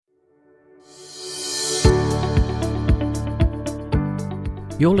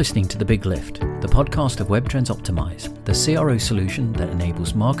You're listening to The Big Lift, the podcast of WebTrends Optimize, the CRO solution that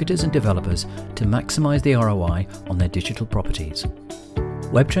enables marketers and developers to maximize the ROI on their digital properties.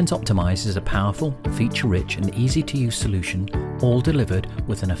 WebTrends Optimize is a powerful, feature-rich and easy-to-use solution, all delivered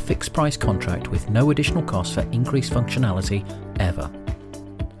within a fixed-price contract with no additional cost for increased functionality ever.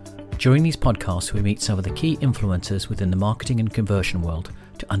 During these podcasts, we meet some of the key influencers within the marketing and conversion world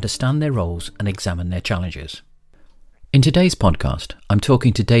to understand their roles and examine their challenges. In today's podcast, I'm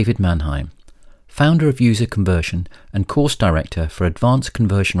talking to David Mannheim, founder of User Conversion and course director for Advanced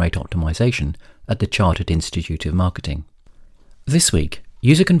Conversion Rate Optimization at the Chartered Institute of Marketing. This week,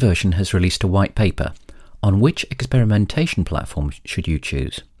 User Conversion has released a white paper on which experimentation platform should you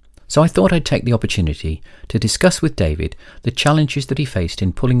choose. So I thought I'd take the opportunity to discuss with David the challenges that he faced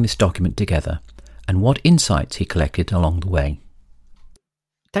in pulling this document together and what insights he collected along the way.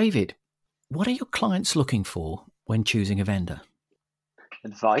 David, what are your clients looking for when choosing a vendor?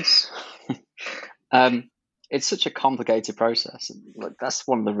 Advice. It's such a complicated process. Look, that's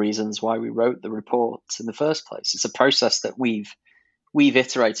one of the reasons why we wrote the report in the first place. It's a process that we've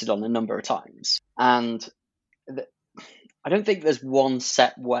iterated on a number of times. And I don't think there's one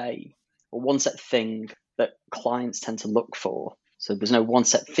set way or one set thing that clients tend to look for. So there's no one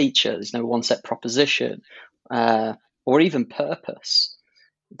set feature, there's no one set proposition, or even purpose.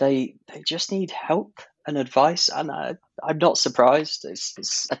 They just need help and advice, and I'm not surprised.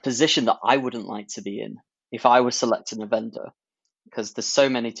 It's a position that I wouldn't like to be in if I was selecting a vendor, because there's so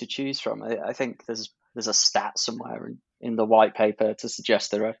many to choose from. I think there's a stat somewhere in the white paper to suggest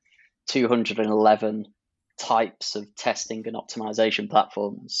there are 211 types of testing and optimization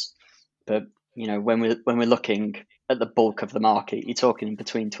platforms. But when we're looking at the bulk of the market, you're talking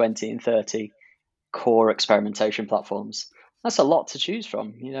between 20 and 30 core experimentation platforms. That's a lot to choose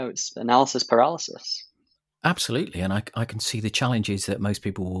from. It's analysis paralysis. Absolutely, and I can see the challenges that most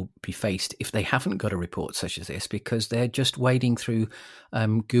people will be faced if they haven't got a report such as this, because they're just wading through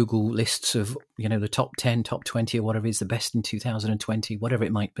Google lists of the top 10, top 20, or whatever is the best in 2020, whatever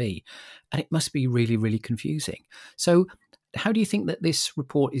it might be, and it must be really, really confusing. So how do you think that this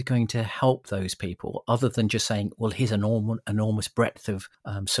report is going to help those people, other than just saying, well, here's an enormous breadth of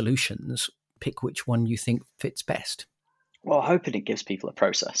solutions, pick which one you think fits best? Well, hoping it gives people a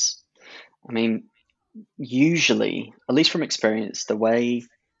process. I mean, usually, at least from experience, the way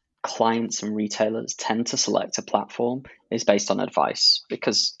clients and retailers tend to select a platform is based on advice,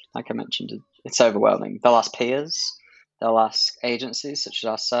 because, like I mentioned, it's overwhelming. They'll ask peers, they'll ask agencies such as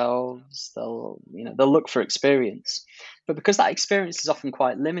ourselves, they'll look for experience. But because that experience is often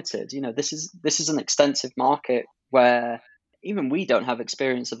quite limited, this is an extensive market where even we don't have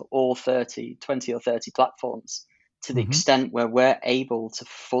experience of all 20 or 30 platforms to the extent where we're able to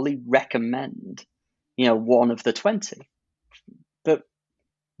fully recommend one of the 20. But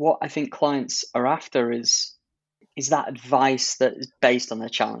what I think clients are after is that advice that is based on their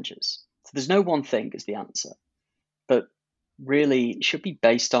challenges. So there's no one thing is the answer, but really it should be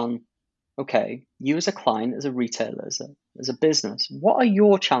based on, okay, you as a client, as a retailer, as a business, what are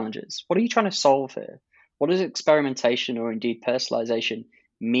your challenges? What are you trying to solve here? What does experimentation or indeed personalization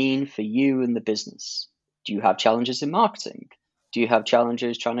mean for you and the business? Do you have challenges in marketing? Do you have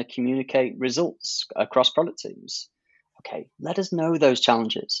challenges trying to communicate results across product teams? Okay, let us know those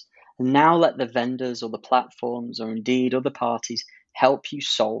challenges. And now let the vendors or the platforms or indeed other parties help you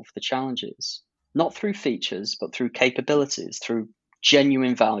solve the challenges. Not through features, but through capabilities, through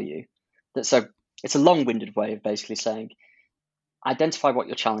genuine value. It's a long-winded way of basically saying, identify what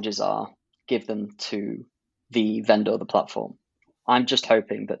your challenges are, give them to the vendor or the platform. I'm just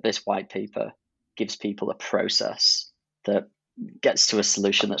hoping that this white paper gives people a process that gets to a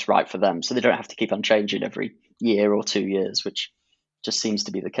solution that's right for them, so they don't have to keep on changing every year or 2 years, which just seems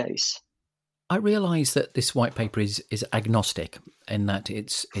to be the case. I realise that this white paper is agnostic in that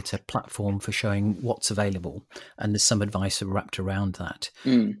it's a platform for showing what's available, and there's some advice wrapped around that.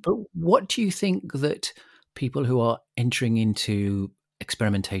 But what do you think that people who are entering into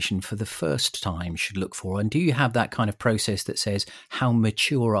experimentation for the first time should look for? And do you have that kind of process that says, how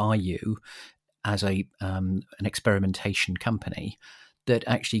mature are you as an experimentation company that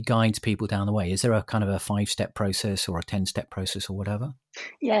actually guides people down the way? Is there a kind of a 5-step process or a 10-step process or whatever?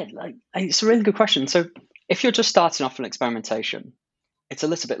 Yeah, it's a really good question. So if you're just starting off an experimentation, it's a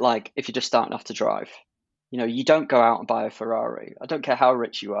little bit like if you're just starting off to drive. You don't go out and buy a Ferrari. I don't care how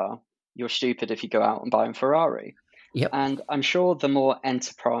rich you are. You're stupid if you go out and buy a Ferrari. Yep. And I'm sure the more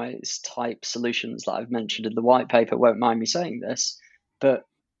enterprise type solutions that I've mentioned in the white paper won't mind me saying this, but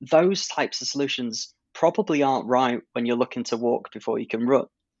those types of solutions probably aren't right when you're looking to walk before you can run.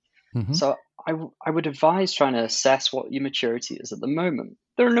 Hmm. So I would advise trying to assess what your maturity is at the moment.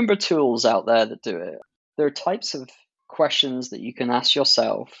 There are a number of tools out there that do it. There are types of questions that you can ask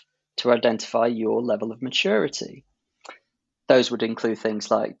yourself to identify your level of maturity. Those would include things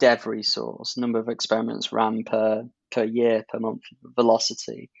like dev resource, number of experiments ran per year, per month,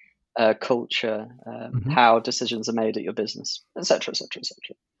 velocity, culture, Hmm. how decisions are made at your business, etc., etc.,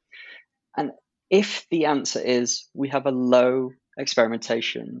 etc. And if the answer is we have a low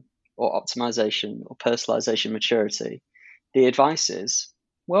experimentation or optimization or personalization maturity, the advice is,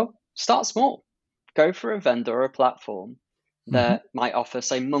 well, start small. Go for a vendor or a platform Hmm. that might offer,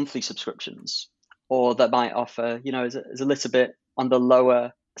 say, monthly subscriptions, or that might offer, is a little bit on the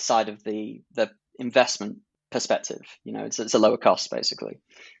lower side of the investment perspective. It's a lower cost basically,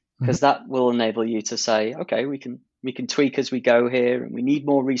 Hmm. because that will enable you to say, okay, we can tweak as we go here, and we need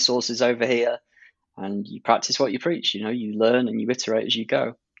more resources over here, and you practice what you preach. You learn and you iterate as you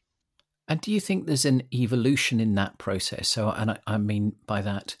go. And do you think there's an evolution in that process? So, and I mean by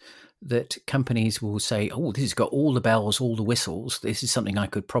that, that companies will say, oh, this has got all the bells, all the whistles. This is something I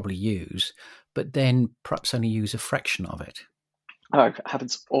could probably use, but then perhaps only use a fraction of it. Oh, it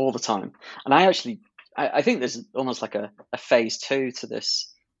happens all the time. And I think there's almost like a phase two to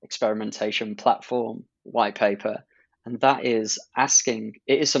this experimentation platform white paper. And that is it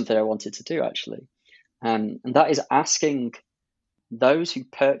is something I wanted to do actually. And that is asking those who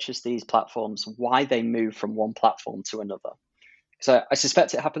purchase these platforms why they move from one platform to another. So I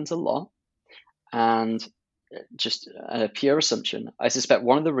suspect it happens a lot. And just a pure assumption, I suspect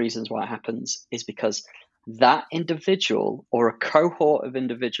one of the reasons why it happens is because that individual or a cohort of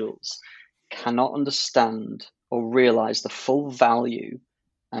individuals cannot understand or realize the full value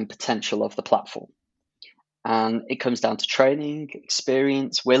and potential of the platform. And it comes down to training,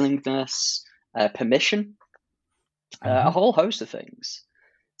 experience, willingness, permission, a Hmm. whole host of things.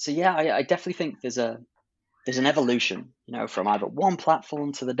 So yeah, I definitely think there's an evolution, from either one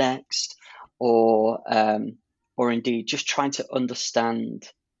platform to the next, or indeed just trying to understand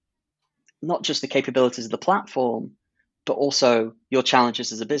not just the capabilities of the platform, but also your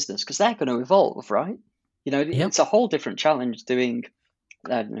challenges as a business, because they're going to evolve, right? Yep. It's a whole different challenge doing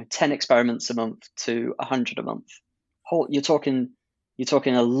 10 experiments a month to 100 a month. You're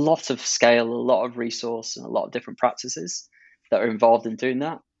talking a lot of scale, a lot of resource, and a lot of different practices that are involved in doing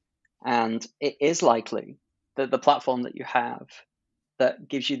that. And it is likely that the platform that you have that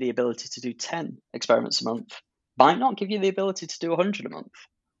gives you the ability to do 10 experiments a month might not give you the ability to do 100 a month.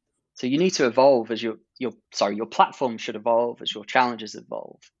 So you need to evolve as your platform should evolve as your challenges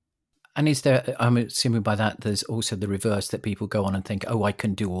evolve. And is there, I'm assuming by that, there's also the reverse that people go on and think, oh, I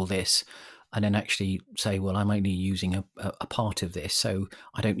can do all this. And then actually say, well, I'm only using a part of this. So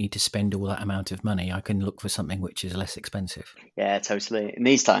I don't need to spend all that amount of money. I can look for something which is less expensive. Yeah, totally. In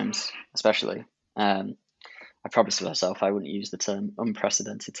these times, especially, I promised myself I wouldn't use the term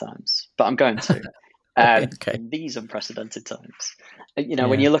unprecedented times, but I'm going to. Okay. In these unprecedented times, when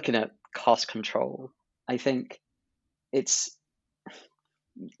Yeah. you're looking at cost control, I think it's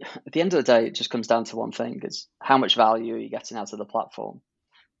at the end of the day, it just comes down to one thing: is how much value are you getting out of the platform,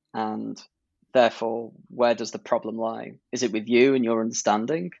 and therefore, where does the problem lie? Is it with you and your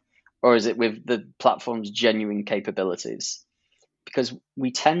understanding, or is it with the platform's genuine capabilities? Because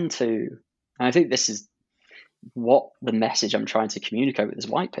we tend to, and I think this is what the message I'm trying to communicate with this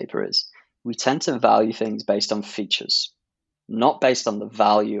white paper is, we tend to value things based on features, not based on the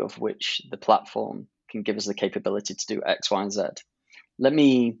value of which the platform can give us the capability to do X, Y, and Z. Let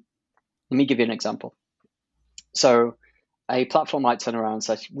me give you an example. So a platform might turn around and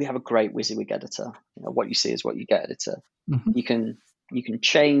say, we have a great WYSIWYG editor. What you see is what you get editor. Hmm. You can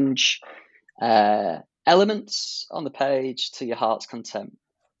change elements on the page to your heart's content.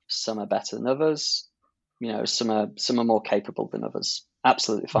 Some are better than others. Some are more capable than others.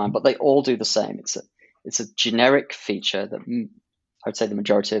 Absolutely fine, but they all do the same. It's a generic feature that I would say the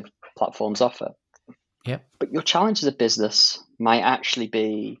majority of platforms offer. Yep. But your challenge as a business might actually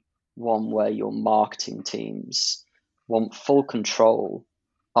be one where your marketing teams want full control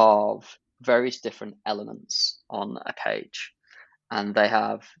of various different elements on a page, and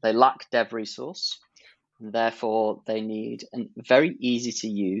they lack dev resource, and therefore they need a very easy to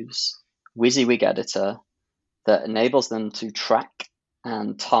use WYSIWYG editor that enables them to track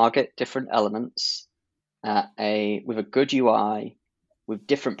and target different elements with a good UI with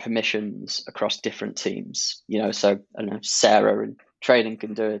different permissions across different teams. So I don't know, Sarah in trading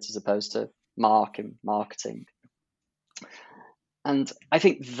can do it as opposed to Mark in marketing. And I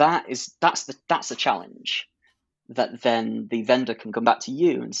think that's the challenge. That then the vendor can come back to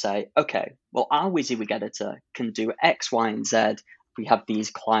you and say, okay, well, our WYSIWYG editor can do X, Y, and Z, we have these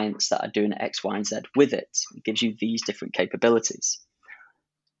clients that are doing X, Y, and Z with it. It gives you these different capabilities.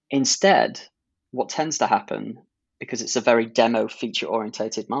 Instead, what tends to happen, because it's a very demo feature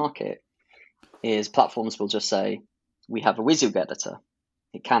orientated market, is platforms will just say, we have a WYSIWYG editor.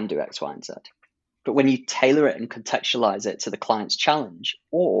 It can do X, Y, and Z. But when you tailor it and contextualize it to the client's challenge,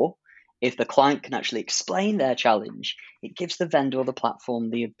 or if the client can actually explain their challenge, it gives the vendor or the platform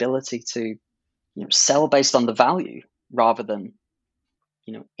the ability to sell based on the value rather than,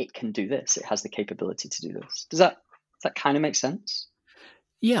 it can do this. It has the capability to do this. Does that kind of make sense?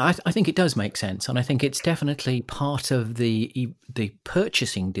 Yeah, I think it does make sense, and I think it's definitely part of the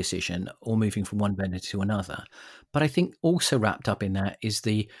purchasing decision or moving from one vendor to another. But I think also wrapped up in that is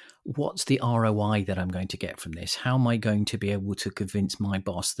what's the ROI that I'm going to get from this? How am I going to be able to convince my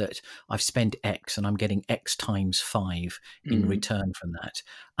boss that I've spent X and I'm getting X times 5 in return from that?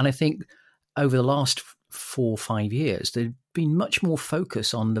 And I think over the last 4 or 5 years, there's been much more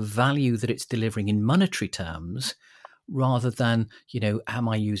focus on the value that it's delivering in monetary terms, rather than, am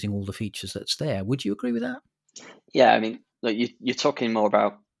I using all the features that's there? Would you agree with that? Yeah, I mean, look, you're talking more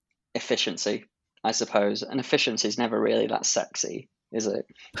about efficiency, I suppose. And efficiency is never really that sexy, is it?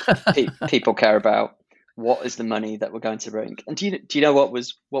 People care about what is the money that we're going to bring. And do you know what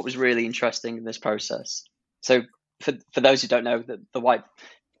was really interesting in this process? So for those who don't know, the white,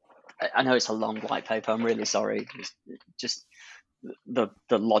 I know it's a long white paper. I'm really sorry. Just the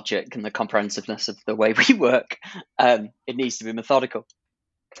logic and the comprehensiveness of the way we work, it needs to be methodical.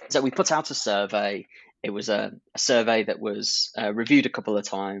 So we put out a survey. It was a survey that was reviewed a couple of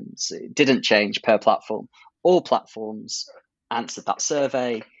times. It didn't change per platform. All platforms answered that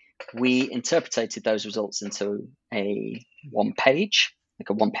survey. We interpreted those results into a one-page,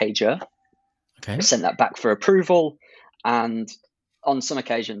 like a one-pager. Okay. We sent that back for approval, and on some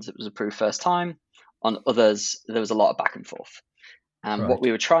occasions it was approved first time. On others, there was a lot of back and forth. And what we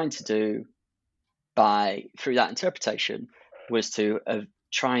were trying to do through that interpretation was to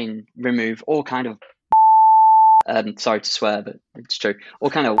try and remove all kind of, sorry to swear, but it's true, all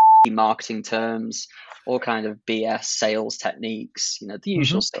kind of marketing terms, all kind of BS sales techniques, the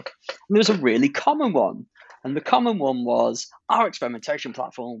usual stuff. And there was a really common one. And the common one was, our experimentation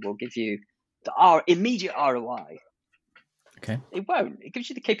platform will give you our immediate ROI. Okay. It won't. It gives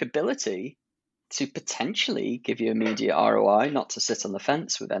you the capability to potentially give you immediate ROI, not to sit on the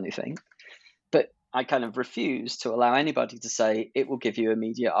fence with anything. But I kind of refuse to allow anybody to say it will give you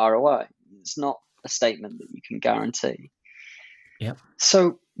immediate ROI. It's not a statement that you can guarantee. Yep.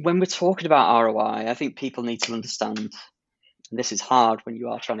 So when we're talking about ROI, I think people need to understand, and this is hard when you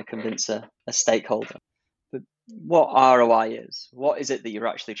are trying to convince a stakeholder, but what ROI is. What is it that you're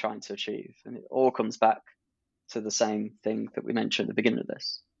actually trying to achieve? And it all comes back to the same thing that we mentioned at the beginning of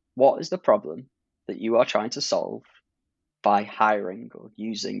this. What is the problem that you are trying to solve by hiring or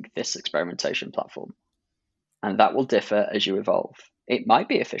using this experimentation platform? And that will differ as you evolve. It might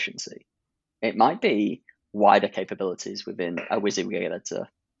be efficiency. It might be wider capabilities within a WYSIWYG editor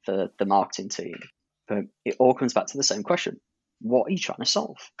for the marketing team. But it all comes back to the same question. What are you trying to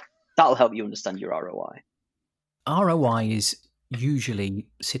solve? That'll help you understand your ROI. ROI is usually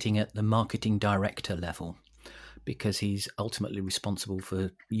sitting at the marketing director level, because he's ultimately responsible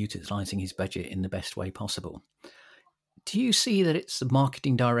for utilizing his budget in the best way possible. Do you see that it's the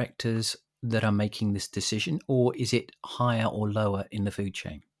marketing directors that are making this decision, or is it higher or lower in the food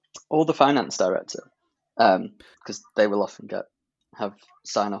chain? Or the finance director, because they will often have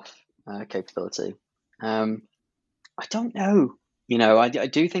sign-off capability. I don't know. I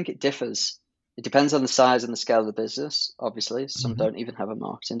do think it differs. It depends on the size and the scale of the business, obviously. Some don't even have a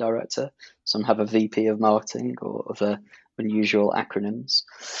marketing director. Some have a VP of marketing or other unusual acronyms.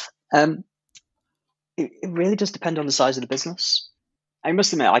 It really does depend on the size of the business. I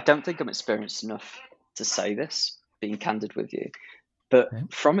must admit, I don't think I'm experienced enough to say this, being candid with you. But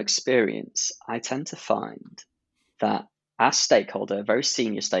from experience, I tend to find that our stakeholder, a very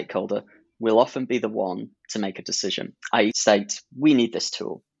senior stakeholder, will often be the one to make a decision. I state, we need this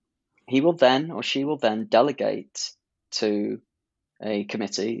tool. He will then, or she will then, delegate to a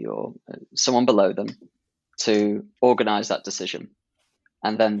committee or someone below them to organize that decision.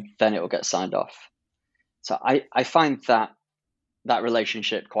 And then it will get signed off. So I find that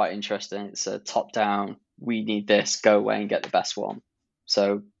relationship quite interesting. It's a top-down, we need this, go away and get the best one.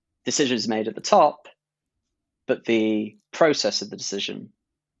 So decision is made at the top, but the process of the decision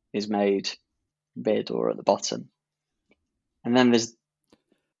is made mid or at the bottom. And then there's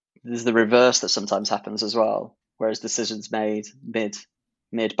the reverse that sometimes happens as well, whereas decisions made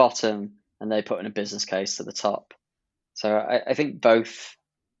mid bottom, and they put in a business case to the top. So I think both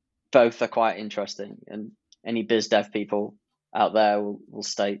are quite interesting, and any biz dev people out there will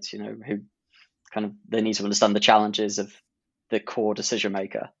state, who kind of they need to understand the challenges of the core decision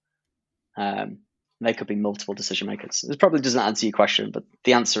maker. They could be multiple decision makers. It probably doesn't answer your question, but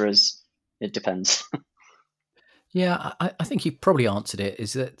the answer is it depends. Yeah, I think you probably answered it,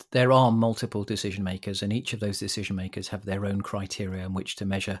 is that there are multiple decision makers, and each of those decision makers have their own criteria in which to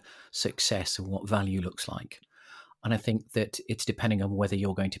measure success and what value looks like. And I think that it's depending on whether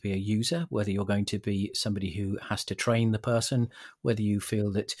you're going to be a user, whether you're going to be somebody who has to train the person, whether you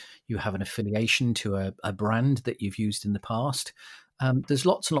feel that you have an affiliation to a brand that you've used in the past. There's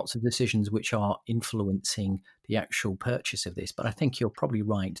lots and lots of decisions which are influencing the actual purchase of this. But I think you're probably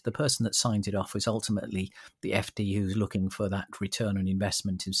right. The person that signs it off is ultimately the FD who's looking for that return on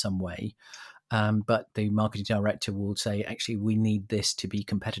investment in some way. But the marketing director will say, actually, we need this to be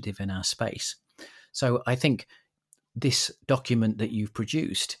competitive in our space. So I think this document that you've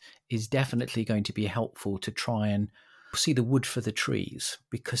produced is definitely going to be helpful to try and see the wood for the trees,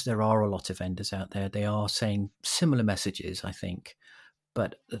 because there are a lot of vendors out there. They are saying similar messages, I think.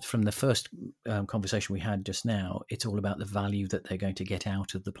 But from the first conversation we had just now, it's all about the value that they're going to get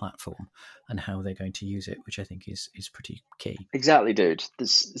out of the platform and how they're going to use it, which I think is pretty key. Exactly, dude.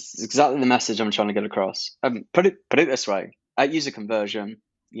 This is exactly the message I'm trying to get across. Put it this way. At User Conversion,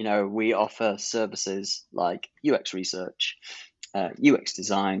 we offer services like UX research, UX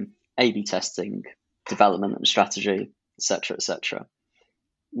design, A/B testing, development and strategy, etc., etc.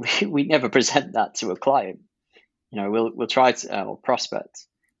 We never present that to a client. We'll try to, or prospect,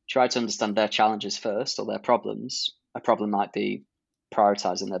 try to understand their challenges first, or their problems. A problem might be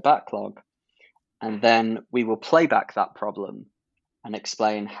prioritizing their backlog. And then we will play back that problem and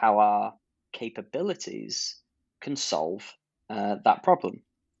explain how our capabilities can solve that problem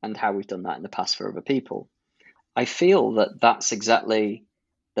and how we've done that in the past for other people. I feel that that's exactly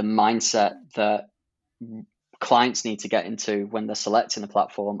the mindset that clients need to get into when they're selecting a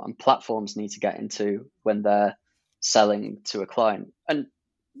platform, and platforms need to get into when they're selling to a client. And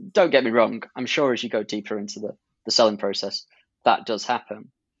don't get me wrong, I'm sure as you go deeper into the selling process, that does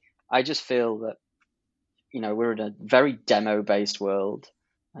happen. I just feel that, we're in a very demo-based world.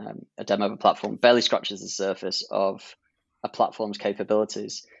 A demo of a platform barely scratches the surface of a platform's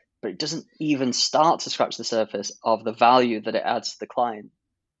capabilities, but it doesn't even start to scratch the surface of the value that it adds to the client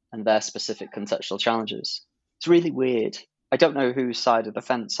and their specific contextual challenges. It's really weird. I don't know whose side of the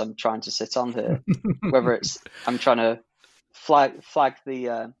fence I'm trying to sit on here. Whether it's I'm trying to fly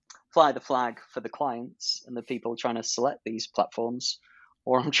the flag for the clients and the people trying to select these platforms,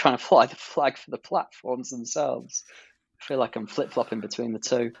 or I'm trying to fly the flag for the platforms themselves. I feel like I'm flip-flopping between the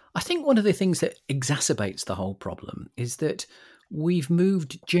two. I think one of the things that exacerbates the whole problem is that we've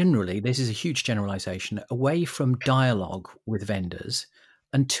moved generally, this is a huge generalization, away from dialogue with vendors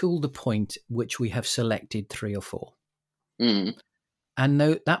until the point which we have selected 3 or 4. Mm. And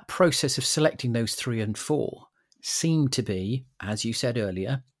that process of selecting those 3 and 4 seemed to be, as you said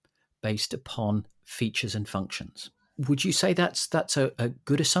earlier, based upon features and functions. Would you say that's a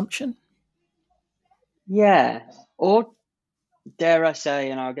good assumption? Yeah. Or dare I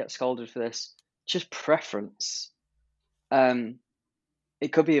say, and I'll get scolded for this, just preference.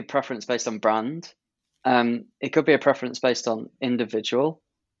 It could be a preference based on brand. It could be a preference based on individual.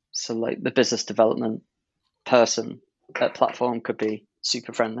 So like the business development person at platform could be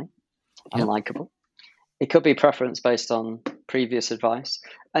super friendly and likable. It could be preference based on previous advice.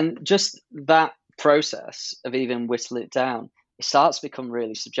 And just that process of even whittling it down, it starts to become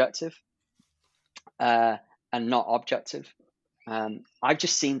really subjective and not objective. I've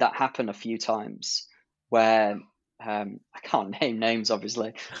just seen that happen a few times where I can't name names,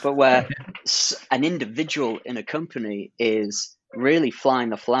 obviously, but where an individual in a company is really flying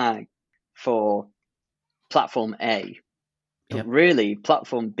the flag for platform A, but really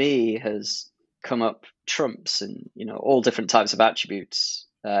platform B has come up trumps and all different types of attributes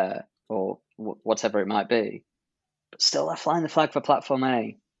or whatever it might be, but still they're flying the flag for platform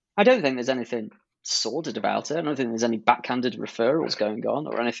A. I don't think there's anything sordid about it. I don't think there's any backhanded referrals going on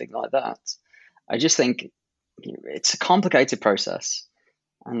or anything like that. I just think it's a complicated process,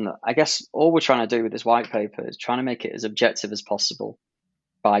 and I guess all we're trying to do with this white paper is trying to make it as objective as possible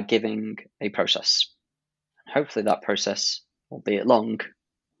by giving a process. Hopefully that process, albeit long,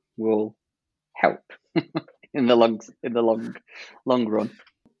 will help in the long run.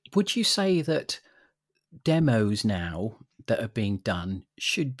 Would you say that demos now that are being done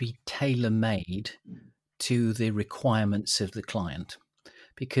should be tailor-made to the requirements of the client?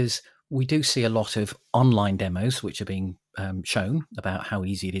 Because we do see a lot of online demos which are being shown about how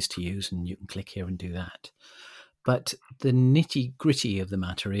easy it is to use, and you can click here and do that. But the nitty-gritty of the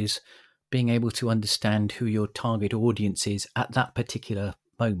matter is being able to understand who your target audience is at that particular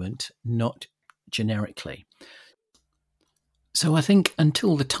moment, not generically. So I think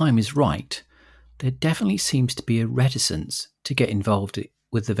until the time is right, there definitely seems to be a reticence to get involved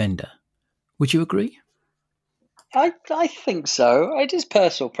with the vendor. Would you agree? I think so. It is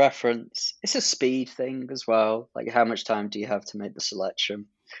personal preference. It's a speed thing as well. Like, how much time do you have to make the selection?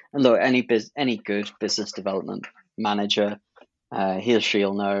 And look, any good business development manager, he or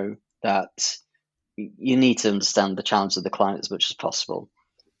she'll know that you need to understand the challenge of the client as much as possible.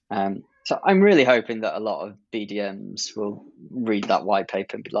 So I'm really hoping that a lot of BDMs will read that white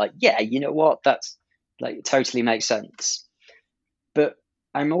paper and be like, yeah, you know what, that's like, it totally makes sense. But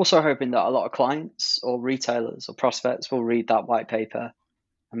I'm also hoping that a lot of clients or retailers or prospects will read that white paper,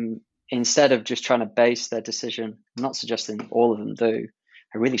 and instead of just trying to base their decision, I'm not suggesting all of them do.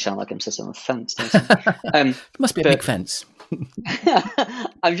 I really sound like I'm sitting on a fence, don't I? It must be a big fence.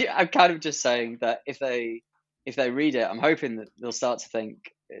 I'm kind of just saying that if they read it, I'm hoping that they'll start to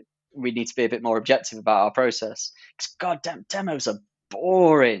think we need to be a bit more objective about our process. Because goddamn, demos are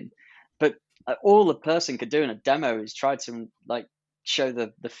boring. But all a person could do in a demo is try to like show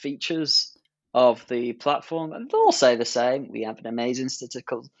the features of the platform, and they'll all say the same. We have an amazing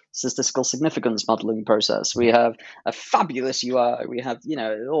statistical significance modeling process. We have a fabulous UI. We have,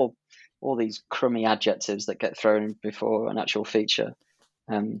 all these crummy adjectives that get thrown before an actual feature.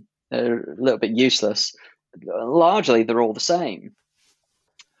 They're a little bit useless. Largely, they're all the same.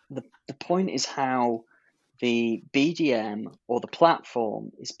 The point is how the BDM or the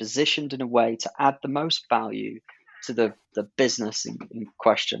platform is positioned in a way to add the most value to the business in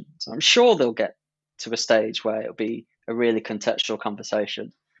question. So I'm sure they'll get to a stage where it'll be a really contextual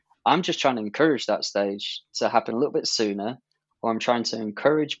conversation. I'm just trying to encourage that stage to happen a little bit sooner, or I'm trying to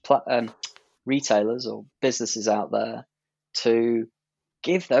encourage retailers or businesses out there to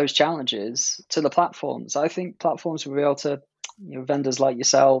give those challenges to the platforms. I think platforms will be able to, vendors like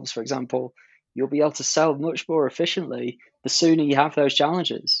yourselves, for example, you'll be able to sell much more efficiently the sooner you have those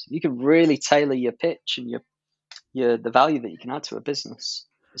challenges. You can really tailor your pitch and the value that you can add to a business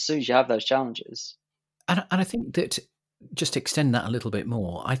as soon as you have those challenges. And I think that, just to extend that a little bit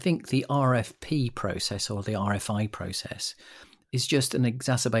more, I think the RFP process or the RFI process is just an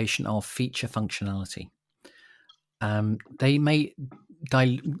exacerbation of feature functionality. They may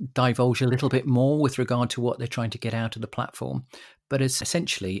divulge a little bit more with regard to what they're trying to get out of the platform, but it's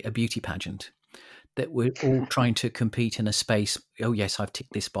essentially a beauty pageant that we're all trying to compete in a space. Oh yes, I've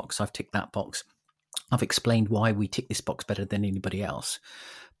ticked this box, I've ticked that box, I've explained why we tick this box better than anybody else.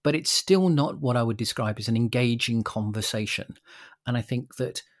 But it's still not what I would describe as an engaging conversation. And I think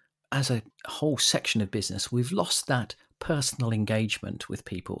that as a whole section of business, we've lost that personal engagement with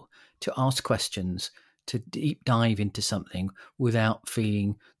people to ask questions, to deep dive into something without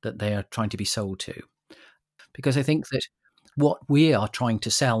feeling that they are trying to be sold to. Because I think that what we are trying to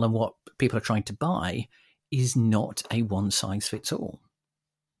sell and what people are trying to buy is not a one-size-fits-all.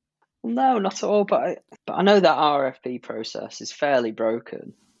 No, not at all. But I know that RFP process is fairly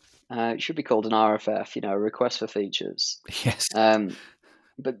broken. It should be called an RFF, a request for features. Yes.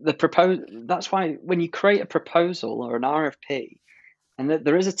 But that's why when you create a proposal or an RFP, and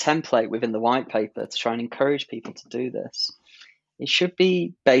there is a template within the white paper to try and encourage people to do this, it should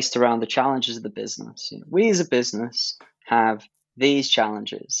be based around the challenges of the business. We as a business have these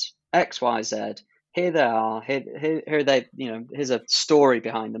challenges, X, Y, Z. Here they are. Here they. Here's a story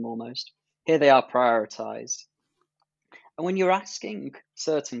behind them almost. Here they are prioritized. And when you're asking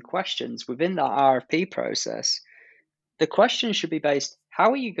certain questions within that RFP process, the question should be based: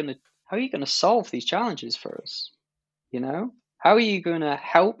 how are you going to solve these challenges for us? How are you going to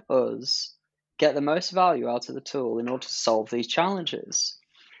help us get the most value out of the tool in order to solve these challenges?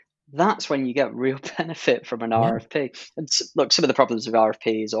 That's when you get real benefit from an RFP. And look, some of the problems with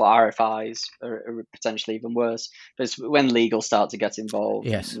RFPs or RFIs are potentially even worse. But it's when legal start to get involved.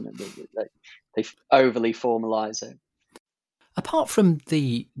 Yes. They overly formalize it. Apart from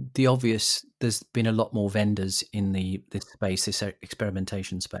the obvious, there's been a lot more vendors in this space, this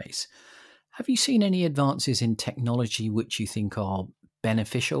experimentation space. Have you seen any advances in technology which you think are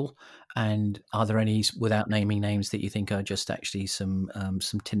beneficial? And are there any, without naming names, that you think are just actually some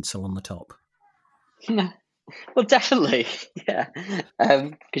tinsel on the top? Well, definitely, yeah.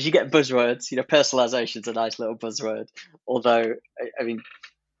 Because you get buzzwords. Personalization's a nice little buzzword. Although, I mean,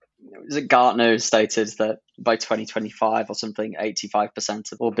 is it Gartner stated that by 2025 or something,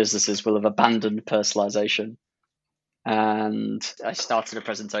 85% of all businesses will have abandoned personalization. And I started a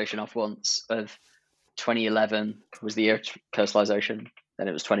presentation off once of 2011 was the year of personalization. Then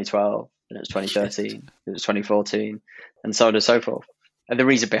it was 2012, then it was 2013, it was 2014, and so on and so forth. And the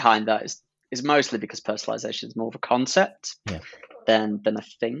reason behind that is mostly because personalization is more of a concept than a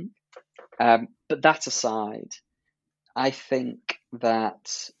thing. But that aside, I think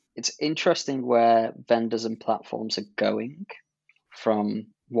that it's interesting where vendors and platforms are going from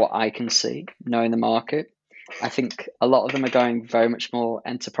what I can see, knowing the market. I think a lot of them are going very much more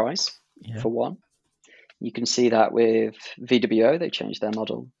enterprise, for one. You can see that with VWO, they changed their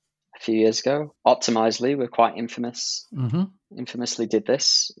model a few years ago. Optimizely were quite infamous. Infamously did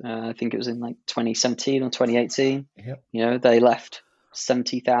this. I think it was in like 2017 or 2018. They left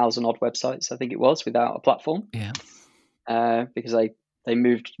 70,000 odd websites, I think it was, without a platform. Because they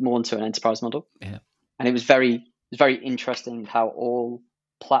moved more into an enterprise model. And it was very interesting how all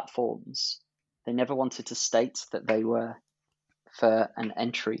platforms, they never wanted to state that they were for an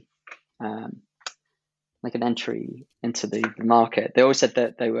entry, like an entry into the market. They always said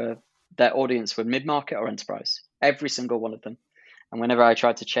that their audience were mid-market or enterprise, every single one of them. And whenever I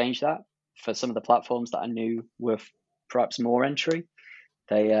tried to change that for some of the platforms that I knew were perhaps more entry,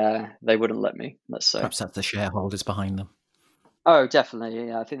 they wouldn't let me, let's say. Perhaps that's the shareholders behind them. Oh, definitely.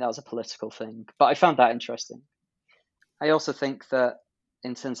 Yeah, I think that was a political thing, but I found that interesting. I also think that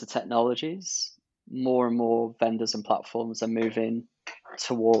in terms of technologies, more and more vendors and platforms are moving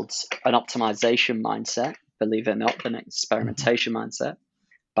towards an optimization mindset, believe it or not, an experimentation mindset.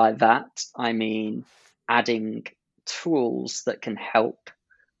 By that, I mean adding tools that can help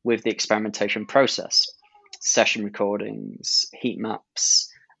with the experimentation process, session recordings, heat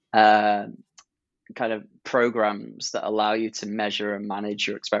maps, kind of programs that allow you to measure and manage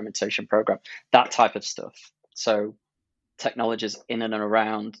your experimentation program, that type of stuff. So technologies in and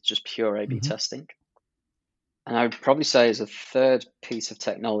around just pure A/B testing. And I would probably say as a third piece of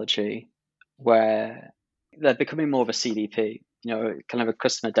technology where they're becoming more of a CDP, kind of a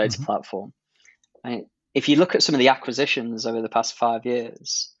customer data platform. If you look at some of the acquisitions over the past 5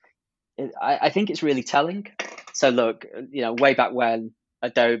 years, I think it's really telling. So look, way back when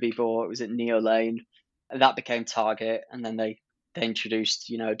Adobe bought, was it Neolane? That became Target, and then they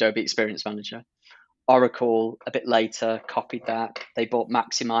introduced, Adobe Experience Manager. Oracle a bit later copied that. They bought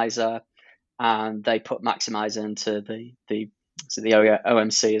Maximizer, and they put Maximizer into the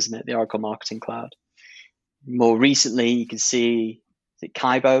OMC, isn't it? The Oracle Marketing Cloud. More recently, you can see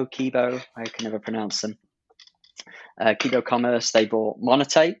Kibo, I can never pronounce them. Kibo Commerce, they bought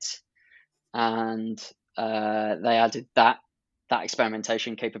Monotate, and they added that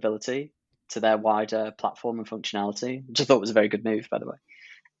experimentation capability to their wider platform and functionality, which I thought was a very good move, by the way.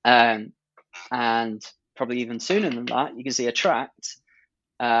 And probably even sooner than that, you can see Attract,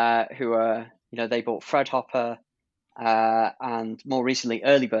 who are, they bought Threadhopper, and more recently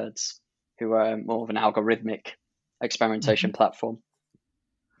Earlybirds, who are more of an algorithmic experimentation platform.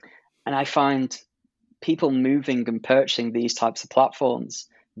 And I find people moving and purchasing these types of platforms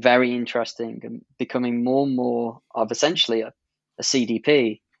very interesting and becoming more and more of essentially a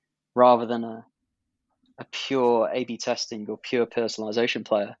CDP rather than a pure A/B testing or pure personalization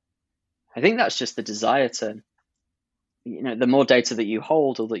player. I think that's just the desire to, the more data that you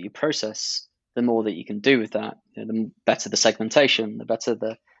hold or that you process, the more that you can do with that. The better the segmentation, the better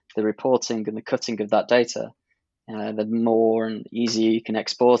the reporting and the cutting of that data, the more and easier you can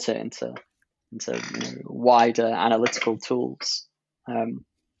export it into wider analytical tools.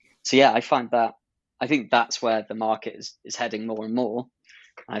 So yeah, I think that's where the market is heading more and more.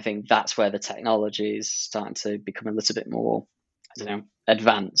 I think that's where the technology is starting to become a little bit more,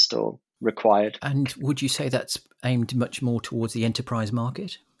 advanced or required. And would you say that's aimed much more towards the enterprise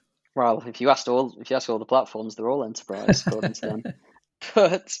market? Well, if you ask all the platforms, they're all enterprise according to them.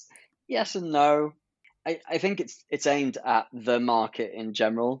 But yes and no. I think it's aimed at the market in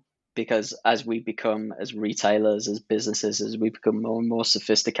general, because as we become, as retailers, as businesses, as we become more and more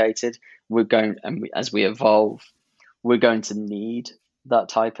sophisticated, as we evolve, we're going to need that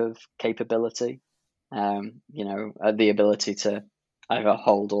type of capability. The ability to either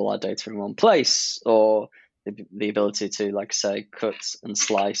hold all our data in one place, or the ability to, like I say, cut and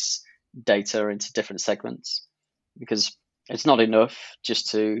slice data into different segments, because it's not enough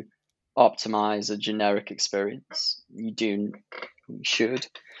just to optimize a generic experience. You should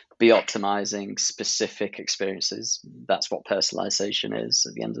be optimizing specific experiences. That's what personalization is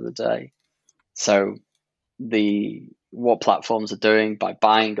at the end of the day. So what platforms are doing by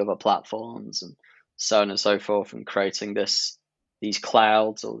buying other platforms and so on and so forth and creating these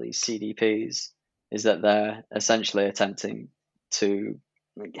clouds or these CDPs is that they're essentially attempting to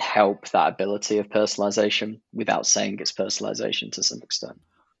help that ability of personalization without saying it's personalization to some extent.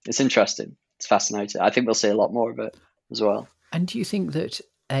 It's interesting. It's fascinating. I think we'll see a lot more of it as well. And do you think that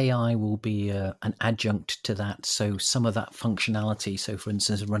AI will be an adjunct to that? So some of that functionality, so for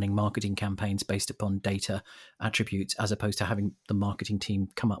instance, running marketing campaigns based upon data attributes, as opposed to having the marketing team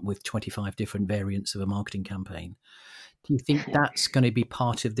come up with 25 different variants of a marketing campaign. Do you think that's going to be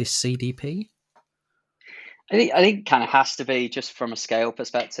part of this CDP? I think it kind of has to be, just from a scale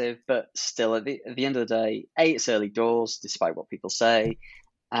perspective, but still at the end of the day, A, it's early doors, despite what people say.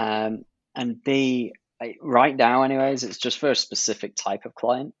 And B, right now anyways, it's just for a specific type of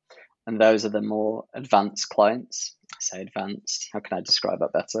client. And those are the more advanced clients. I say advanced, how can I describe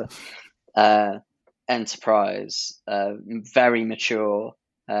that better? Enterprise, very mature,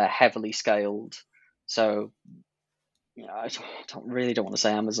 heavily scaled. So I don't want to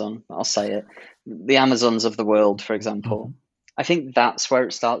say Amazon, but I'll say it. The Amazons of the world, for example. Mhm. I think that's where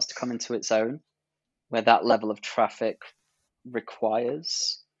it starts to come into its own, where that level of traffic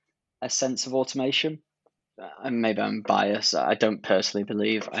requires a sense of automation. And maybe I'm biased. I don't personally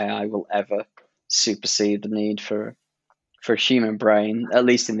believe AI will ever supersede the need for a human brain, at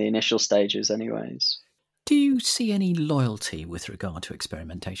least in the initial stages anyways. Do you see any loyalty with regard to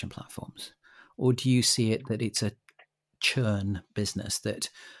experimentation platforms? Or do you see it that it's a churn business,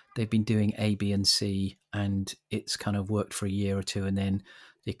 that they've been doing A, B, and C, and it's kind of worked for a year or two, and then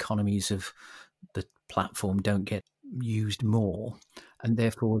the economies of the platform don't get used more, and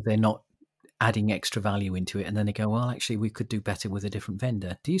therefore they're not adding extra value into it, and then they go, well, actually, we could do better with a different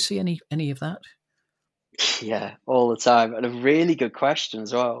vendor. Do you see any of that? Yeah, all the time. And a really good question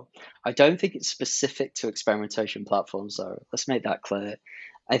as well. I don't think it's specific to experimentation platforms, though. Let's make that clear.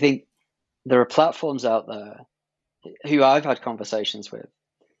 I think there are platforms out there who I've had conversations with,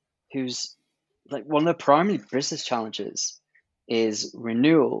 who's like one of the primary business challenges is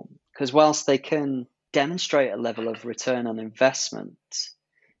renewal. Because whilst they can demonstrate a level of return on investment,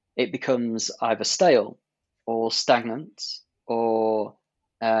 it becomes either stale or stagnant or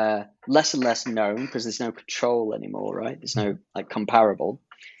less and less known because there's no control anymore, right? There's no like comparable,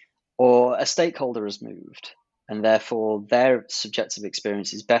 or a stakeholder has moved and therefore their subjective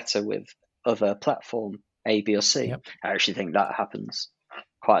experience is better with other platform A, B, or C. Yep. I actually think that happens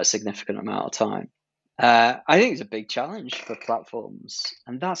quite a significant amount of time. I think it's a big challenge for platforms,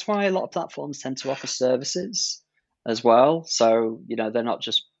 and that's why a lot of platforms tend to offer services as well. So, they're not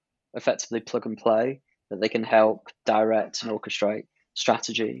just effectively plug and play, that they can help direct and orchestrate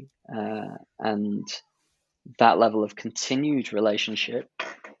strategy. And that level of continued relationship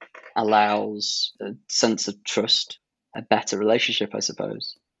allows a sense of trust, a better relationship, I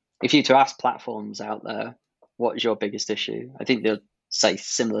suppose. If you were to ask platforms out there, what is your biggest issue? I think they'll say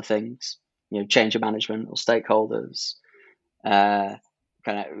similar things, change of management or stakeholders, kind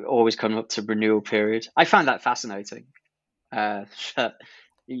of always come up to renewal period. I find that fascinating.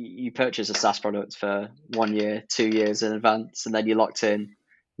 You purchase a SaaS product for 1 year, 2 years in advance, and then you're locked in. And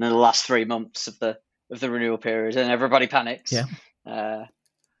then the last 3 months of the renewal period, and everybody panics. Yeah.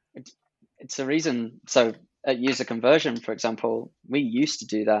 It's a reason. So at user conversion, for example, we used to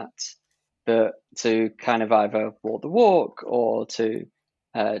do that, but to kind of either walk the walk or to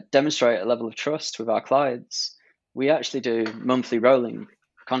demonstrate a level of trust with our clients, we actually do monthly rolling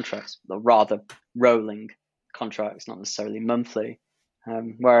contracts, or rather rolling contracts, not necessarily monthly,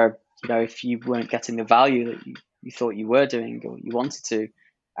 where if you weren't getting the value that you thought you were doing or you wanted to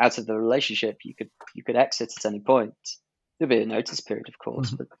out of the relationship, you could exit at any point. There'll be a notice period, of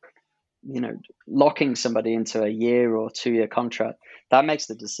course, but locking somebody into a year or 2 year contract, that makes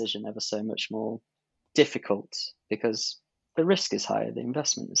the decision ever so much more difficult because the risk is higher, the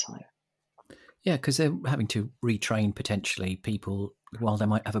investment is higher. Yeah, because they're having to retrain potentially people. While they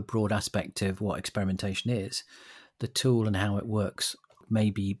might have a broad aspect of what experimentation is, the tool and how it works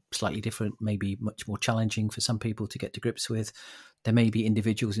may be slightly different, may be much more challenging for some people to get to grips with. There may be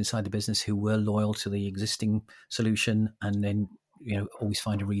individuals inside the business who were loyal to the existing solution and then always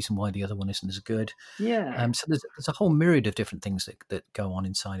find a reason why the other one isn't as good. Yeah. So there's a whole myriad of different things that go on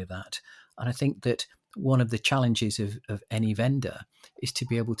inside of that. And I think that one of the challenges of any vendor is to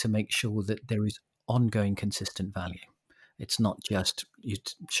be able to make sure that there is ongoing consistent value. It's not just you've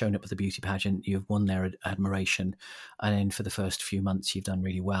shown up at the beauty pageant, you've won their admiration, and then for the first few months you've done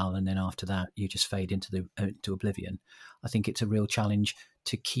really well, and then after that you just fade into oblivion. I think it's a real challenge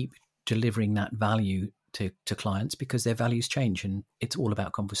to keep delivering that value to clients because their values change, and it's all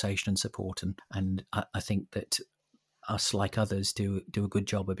about conversation and support. And I think that us, like others, do a good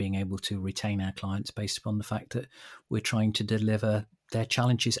job of being able to retain our clients based upon the fact that we're trying to deliver their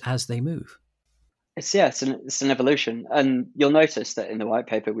challenges as they move. It's an evolution, and you'll notice that in the white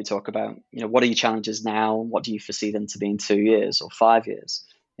paper we talk about what are your challenges now, what do you foresee them to be in 2 years or 5 years,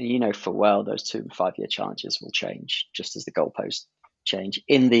 and for well those 2 and 5 year challenges will change just as the goalpost change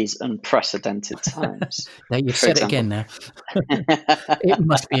in these unprecedented times. Now you've said it again now. It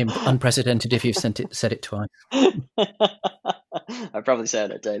must be unprecedented if you've said it twice. I probably say it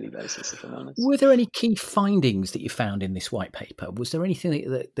on a daily basis, if I'm honest. Were there any key findings that you found in this white paper? Was there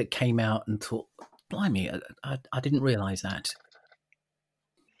anything that came out and thought, blimey, I didn't realise that?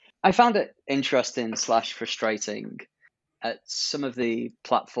 I found it interesting / frustrating at some of the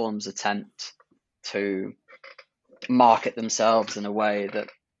platforms' attempt to market themselves in a way that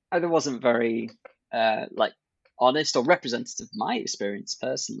either wasn't very honest or representative of my experience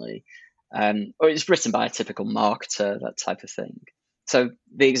personally, or it's written by a typical marketer, that type of thing. So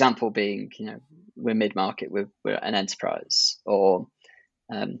the example being, we're mid-market, we're an enterprise, or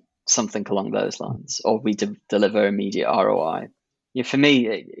something along those lines, or we deliver immediate ROI. For me,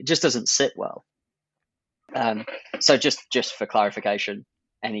 it just doesn't sit well. So just for clarification,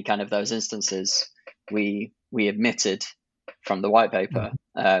 any kind of those instances, we admitted from the white paper.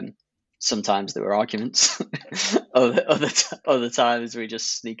 Sometimes there were arguments. other times we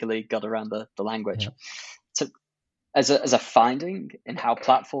just sneakily got around the language. Yeah. So as a finding in how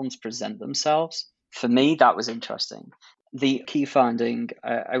platforms present themselves, for me, that was interesting. The key finding,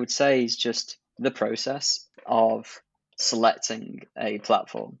 I would say, is just the process of selecting a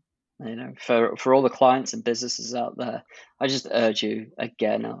platform. For all the clients and businesses out there, I just urge you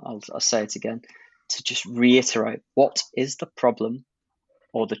again, I'll say it again, to just reiterate, what is the problem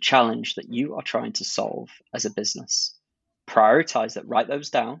or the challenge that you are trying to solve as a business? Prioritize that, write those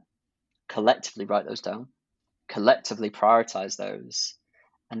down, collectively write those down, collectively prioritize those,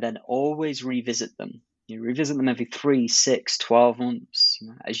 and then always revisit them. You revisit them every 3, 6, 12 months.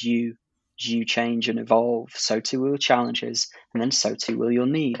 As you change and evolve, so too will your challenges, and then so too will your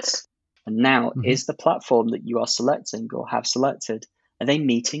needs. And now, is the platform that you are selecting or have selected, are they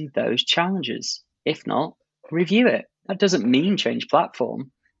meeting those challenges? If not, review it. That doesn't mean change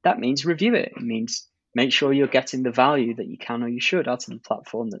platform. That means review it. It means make sure you're getting the value that you can or you should out of the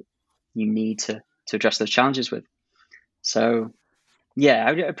platform that you need to address those challenges with. So, yeah,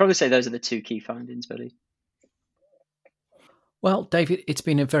 I'd probably say those are the two key findings, buddy. Well, David, it's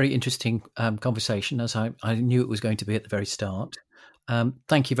been a very interesting conversation, as I knew it was going to be at the very start.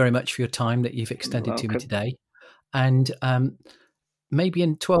 Thank you very much for your time that you've extended to me today. And maybe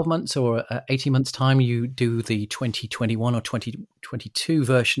in 12 months or 18 months' time, you do the 2021 or 2022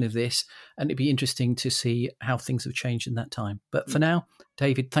 version of this, and it'd be interesting to see how things have changed in that time. But for now,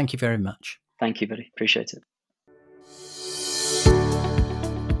 David, thank you very much. Thank you, buddy. Appreciate it.